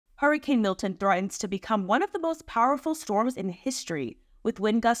Hurricane Milton threatens to become one of the most powerful storms in history, with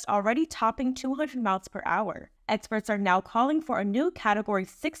wind gusts already topping 200 miles per hour. Experts are now calling for a new Category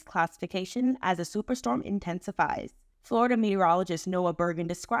 6 classification as the superstorm intensifies. Florida meteorologist Noah Bergren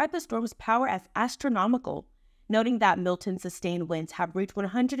described the storm's power as astronomical, noting that Milton's sustained winds have reached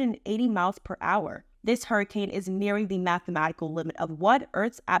 180 miles per hour. This hurricane is nearing the mathematical limit of what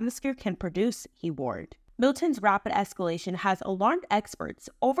Earth's atmosphere can produce, he warned. Milton's rapid escalation has alarmed experts.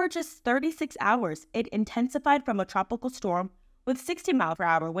 Over just 36 hours, it intensified from a tropical storm with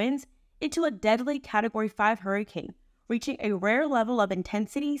 60-mile-per-hour winds into a deadly Category 5 hurricane, reaching a rare level of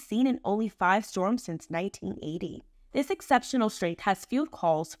intensity seen in only 5 storms since 1980. This exceptional strength has fueled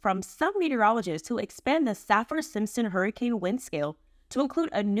calls from some meteorologists to expand the Saffir-Simpson hurricane wind scale to include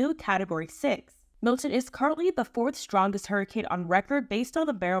a new Category 6. Milton is currently the 4th strongest hurricane on record based on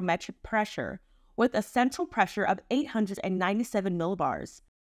the barometric pressure, with a central pressure of 897 millibars.